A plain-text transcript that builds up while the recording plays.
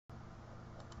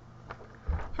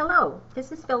Hello,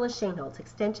 this is Phyllis Shainholtz,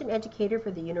 Extension Educator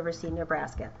for the University of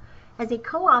Nebraska. As a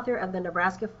co-author of the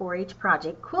Nebraska 4-H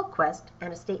project, Quilt Quest,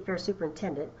 and a State Fair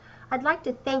Superintendent, I'd like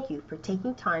to thank you for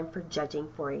taking time for judging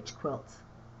 4-H quilts.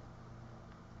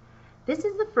 This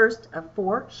is the first of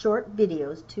 4 short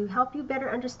videos to help you better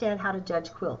understand how to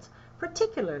judge quilts,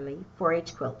 particularly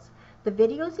 4-H quilts. The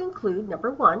videos include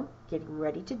number 1, getting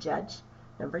ready to judge,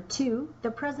 number 2, the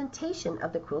presentation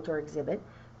of the quilt or exhibit,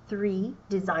 3,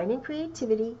 design and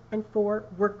creativity, and 4,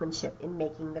 workmanship in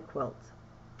making the quilt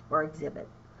or exhibit.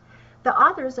 The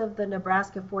authors of the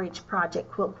Nebraska 4-H project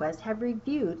Quilt Quest have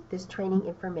reviewed this training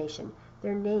information.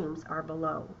 Their names are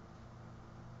below.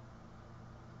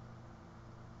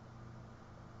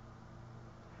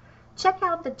 Check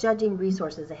out the judging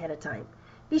resources ahead of time.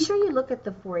 Be sure you look at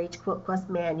the 4-H Quilt Quest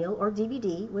manual or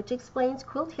DVD, which explains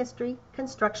quilt history,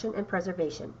 construction, and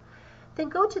preservation. Then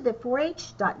go to the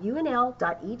 4h.unl.edu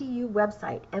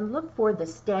website and look for the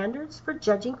standards for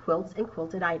judging quilts and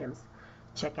quilted items.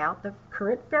 Check out the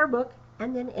current fair book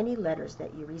and then any letters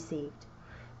that you received.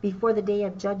 Before the day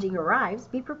of judging arrives,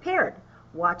 be prepared.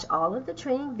 Watch all of the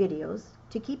training videos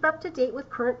to keep up to date with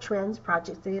current trends,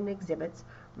 projects, and exhibits.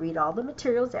 Read all the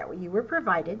materials that you were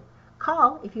provided.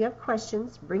 Call if you have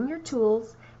questions, bring your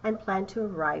tools, and plan to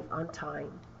arrive on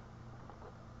time.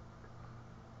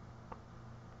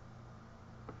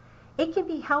 It can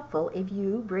be helpful if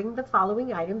you bring the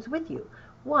following items with you.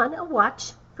 1, a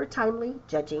watch for timely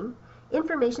judging,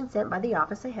 information sent by the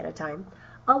office ahead of time,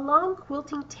 a long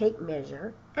quilting tape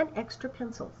measure, and extra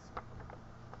pencils.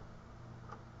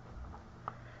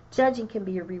 Judging can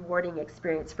be a rewarding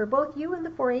experience for both you and the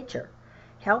 4-H'er.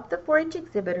 Help the 4-H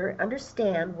exhibitor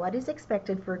understand what is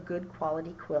expected for a good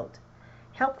quality quilt.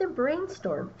 Help them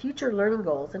brainstorm future learning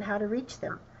goals and how to reach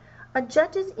them. A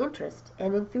judge's interest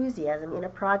and enthusiasm in a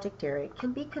project area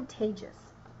can be contagious.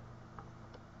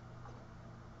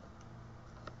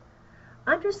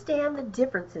 Understand the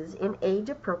differences in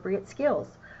age-appropriate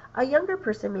skills. A younger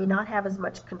person may not have as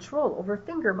much control over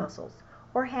finger muscles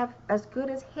or have as good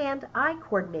as hand-eye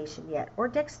coordination yet or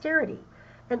dexterity.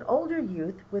 An older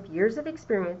youth with years of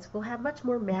experience will have much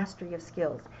more mastery of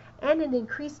skills and an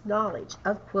increased knowledge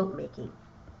of quilt making.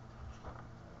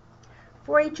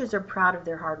 4-H'ers are proud of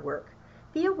their hard work.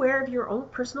 Be aware of your own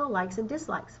personal likes and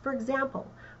dislikes. For example,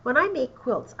 when I make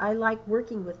quilts, I like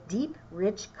working with deep,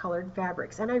 rich colored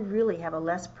fabrics, and I really have a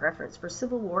less preference for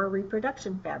Civil War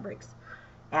reproduction fabrics.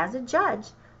 As a judge,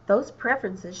 those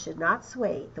preferences should not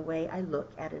sway the way I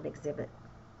look at an exhibit.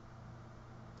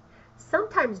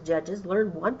 Sometimes judges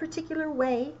learn one particular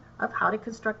way of how to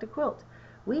construct a quilt.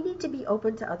 We need to be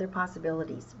open to other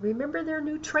possibilities. Remember, there are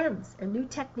new trends and new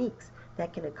techniques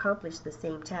that can accomplish the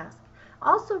same task.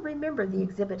 Also remember, the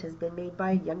exhibit has been made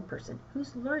by a young person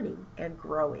who's learning and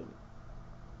growing.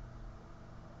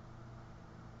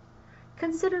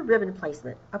 Consider ribbon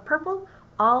placement. A purple,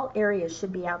 all areas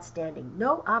should be outstanding,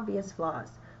 no obvious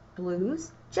flaws.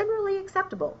 Blues, generally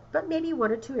acceptable, but maybe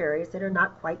 1 or 2 areas that are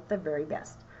not quite the very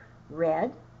best.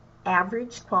 Red,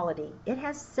 average quality. It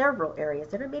has several areas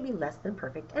that are maybe less than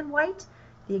perfect. And white,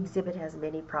 the exhibit has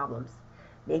many problems.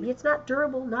 Maybe it's not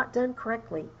durable, not done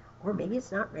correctly, or maybe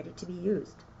it's not ready to be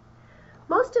used.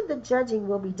 Most of the judging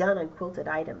will be done on quilted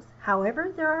items.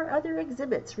 However, there are other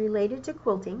exhibits related to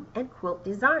quilting and quilt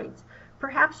designs.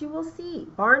 Perhaps you will see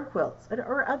barn quilts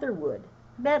or other wood,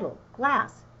 metal,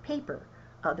 glass, paper,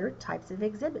 other types of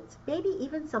exhibits, maybe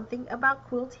even something about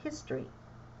quilt history.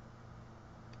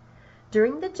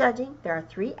 During the judging, there are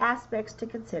 3 aspects to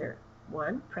consider.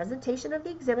 1, presentation of the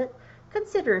exhibit.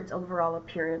 Consider its overall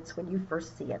appearance when you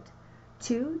first see it.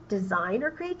 2, design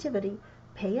or creativity.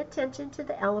 Pay attention to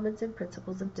the elements and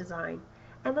principles of design.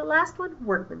 And the last one,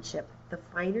 workmanship, the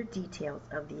finer details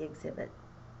of the exhibit.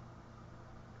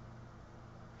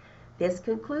 This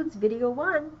concludes video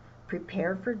 1,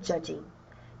 Prepare for Judging.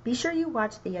 Be sure you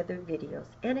watch the other videos.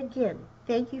 And again,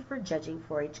 thank you for judging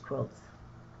 4-H quilts.